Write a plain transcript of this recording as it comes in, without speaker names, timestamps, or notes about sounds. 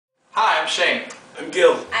Shane. I'm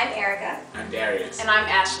Gil. I'm Erica. I'm Darius. And I'm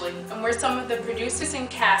Ashley, and we're some of the producers and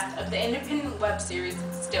cast of the independent web series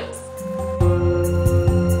STILLS.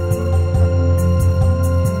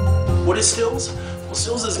 What is STILLS? Well,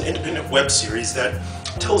 STILLS is an independent web series that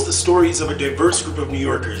tells the stories of a diverse group of New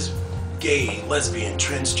Yorkers. Gay, lesbian,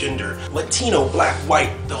 transgender, Latino, black,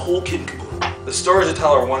 white, the whole kit and caboodle. The stories we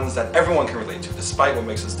tell are ones that everyone can relate to, despite what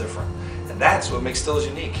makes us different. And that's what makes STILLS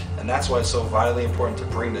unique. And that's why it's so vitally important to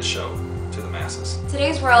bring this show to the masses.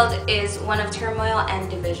 Today's world is one of turmoil and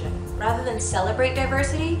division. Rather than celebrate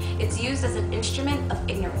diversity, it's used as an instrument of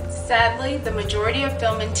ignorance. Sadly, the majority of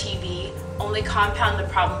film and TV only compound the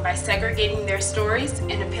problem by segregating their stories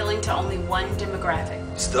and appealing to only one demographic.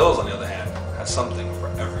 STILLS, on the other hand, has something for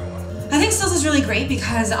everyone. I think STILLS is really great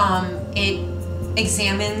because it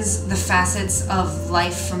examines the facets of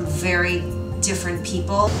life from very different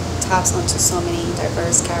people. Taps onto so many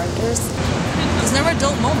diverse characters. There's never a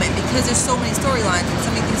dull moment because there's so many storylines and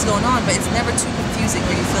so many things going on, but it's never too confusing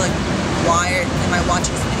where you feel like, why am I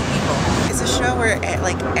watching so many people? It's a show where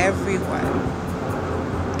like everyone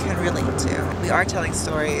can relate to. We are telling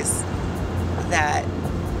stories that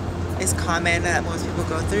is common that most people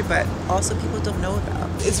go through, but also people don't know about.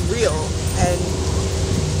 It's real,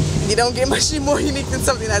 and you don't get much more unique than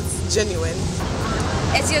something that's genuine.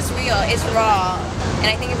 It's just real, it's raw, and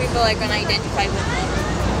I think people are gonna identify with it.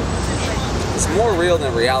 It's more real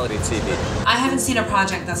than reality TV. I haven't seen a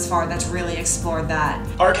project thus far that's really explored that.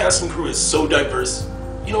 Our cast and crew is so diverse.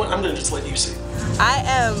 You know what, I'm gonna just let you say. I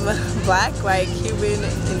am black, white, Cuban,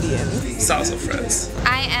 Indian. Salsa friends.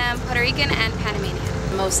 I am Puerto Rican and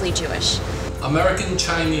Panamanian, mostly Jewish. American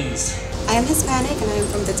Chinese. I am Hispanic and I am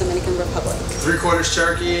from the Dominican Republic. 3/4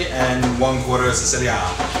 Cherokee and 1/4 Sicilian.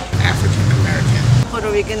 African American.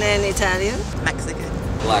 Puerto Rican and Italian. Mexican.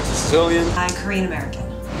 Black Sicilian. I'm Korean American.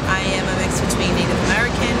 I am a mix between Native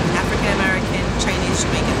American, African American, Chinese,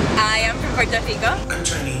 Jamaican. I am from Puerto Rico. I'm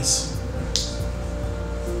Chinese.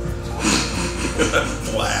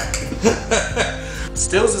 Black.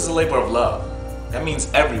 STILLS is a labor of love. That means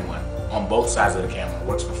everyone on both sides of the camera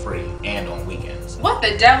works for free and on weekends. What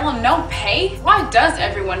the devil? No pay? Why does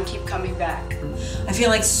everyone keep coming back? I feel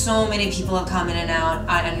like so many people have come in and out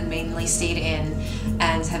and mainly stayed in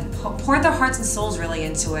and have poured their hearts and souls really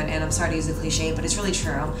into it, and I'm sorry to use a cliche, but it's really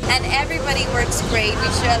true. And everybody works great with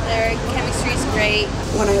each other, chemistry is great.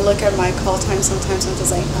 When I look at my call time, sometimes I'm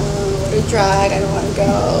just like, oh, what a drag, I don't want to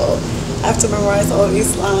go. I have to memorize all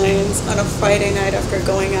these lines on a Friday night after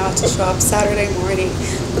going out to show up Saturday morning.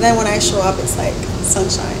 But then when I show up, it's like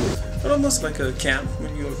sunshine. But almost like a camp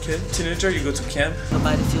when you're a kid. Teenager, you go to camp.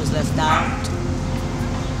 Nobody feels left out.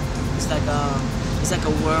 It's like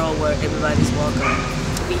a world where everybody's welcome.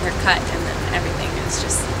 We are cut and then everything is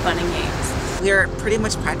just fun and games. We're pretty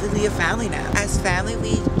much practically a family now. As family,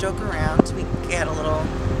 we joke around, we get a little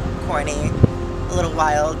corny, a little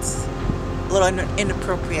wild, a little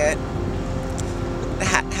inappropriate.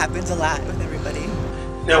 That happens a lot with everybody.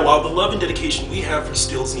 Now, while the love and dedication we have for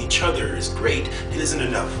STILLS and each other is great, it isn't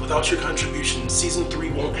enough. Without your contribution, season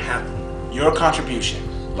 3 won't happen. Your contribution,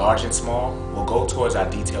 large and small, will go towards our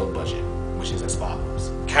detailed budget, which is as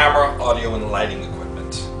follows. Camera, audio, and lighting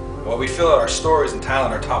equipment. While we feel that our stories and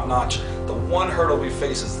talent are top-notch, the one hurdle we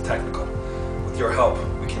face is the technical. With your help,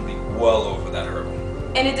 we can be well over that hurdle.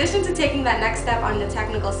 In addition to taking that next step on the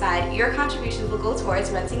technical side, your contributions will go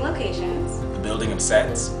towards renting locations, The building of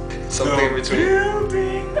sets. Something in between.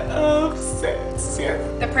 Building of sets, yeah.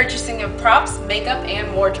 The purchasing of props, makeup,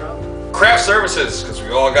 and wardrobe. Craft services, because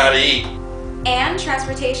we all gotta eat. and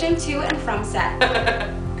transportation to and from set.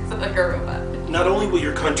 Like a robot. Not only will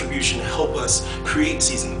your contribution help us create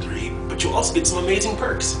season 3, but you'll also get some amazing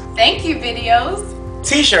perks. Thank you, videos.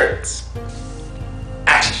 T-shirts.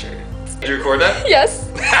 Action shirts. Did you record that? Yes.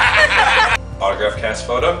 Autograph cast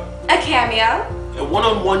photo. A cameo. A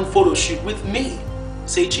one-on-one photo shoot with me.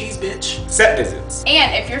 Say cheese, bitch. Set visits.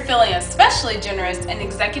 And if you're feeling especially generous, an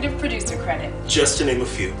executive producer credit. Just to name a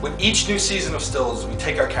few. With each new season of STILLS, we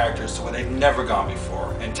take our characters to where they've never gone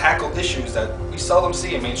before and tackle issues that we seldom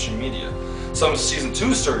see in mainstream media. Some of season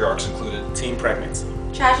 2 story arcs included teen pregnancy,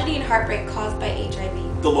 Tragedy and heartbreak caused by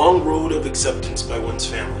HIV. The long road of acceptance by one's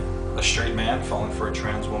family. a straight man falling for a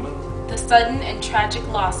trans woman, the sudden and tragic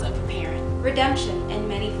loss of a parent, redemption in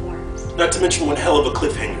many forms. Not to mention one hell of a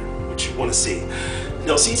cliffhanger, which you want to see.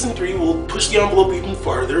 Now season 3 will push the envelope even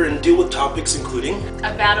farther and deal with topics including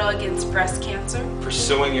a battle against breast cancer,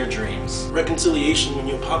 pursuing your dreams, reconciliation when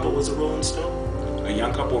your papa was a Rolling Stone, a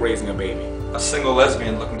young couple raising a baby, a single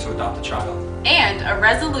lesbian looking to adopt a child, and a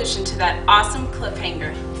resolution to that awesome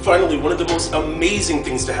cliffhanger. Finally, one of the most amazing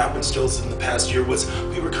things to happen Stills in the past year was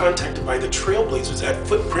we were contacted by the trailblazers at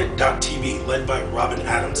Footprint.tv, led by Robin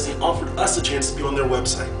Adams. They offered us a chance to be on their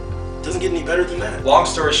website. Doesn't get any better than that. Long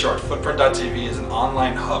story short, Footprint.tv is an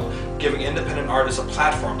online hub giving independent artists a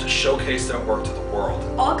platform to showcase their work to the world.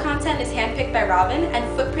 All content is handpicked by Robin,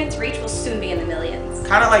 and Footprint's reach will soon be in the millions.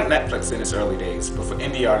 Kind of like Netflix in its early days, but for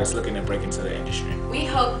indie artists looking to break into the industry. We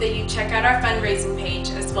hope that you check out our fundraising page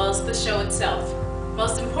as well as the show itself.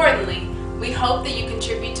 Most importantly, we hope that you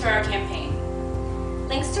contribute to our campaign.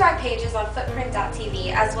 Links to our pages on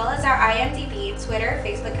Footprint.tv, as well as our IMDb, Twitter,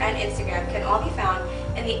 Facebook, and Instagram can all be found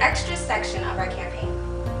in the extras section of our campaign.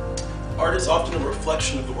 Art is often a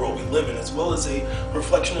reflection of the world we live in, as well as a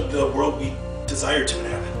reflection of the world we desire to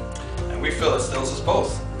inhabit. And we feel that Stills is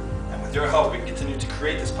both. And with your help, we can continue to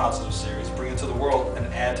create this positive series, bring it to the world, and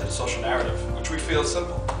add to the social narrative, which we feel is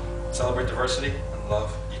simple. Celebrate diversity and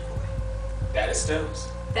love equally. That is Stills.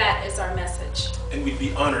 That is our message. And we'd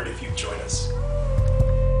be honored if you'd join us.